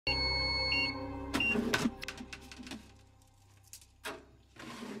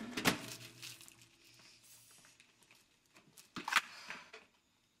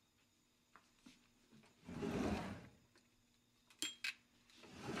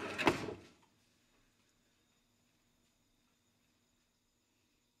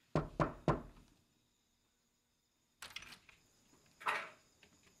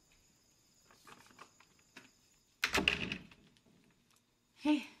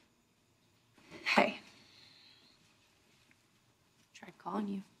Hey. Hey. Tried calling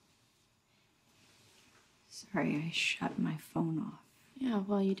you. Sorry, I shut my phone off. Yeah,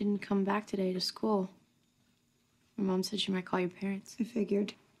 well, you didn't come back today to school. My mom said she might call your parents. I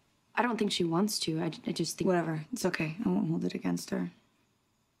figured. I don't think she wants to. I just think... Whatever. It's okay. I won't hold it against her.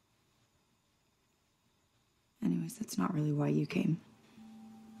 Anyways, that's not really why you came.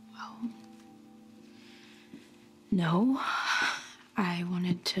 Well... No. I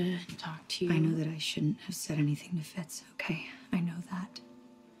wanted to talk to you. I know that I shouldn't have said anything to Fitz, okay? I know that.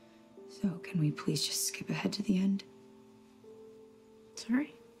 So can we please just skip ahead to the end?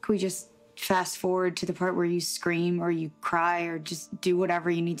 Sorry? Can we just fast forward to the part where you scream or you cry or just do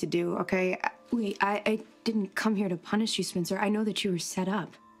whatever you need to do, okay? Wait, I didn't come here to punish you, Spencer. I know that you were set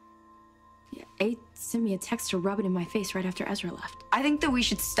up. A sent me a text to rub it in my face right after Ezra left. I think that we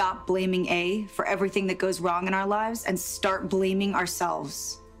should stop blaming A for everything that goes wrong in our lives and start blaming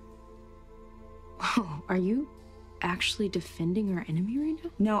ourselves. Whoa, are you actually defending our enemy right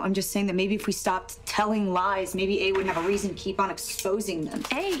now? No, I'm just saying that maybe if we stopped telling lies, maybe A wouldn't have a reason to keep on exposing them.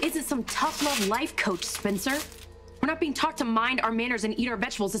 A isn't some tough love life coach, Spencer. We're not being taught to mind our manners and eat our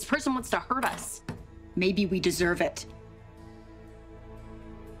vegetables. This person wants to hurt us. Maybe we deserve it.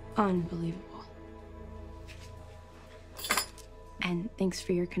 Unbelievable. And thanks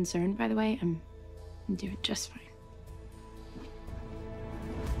for your concern, by the way. I'm doing just fine.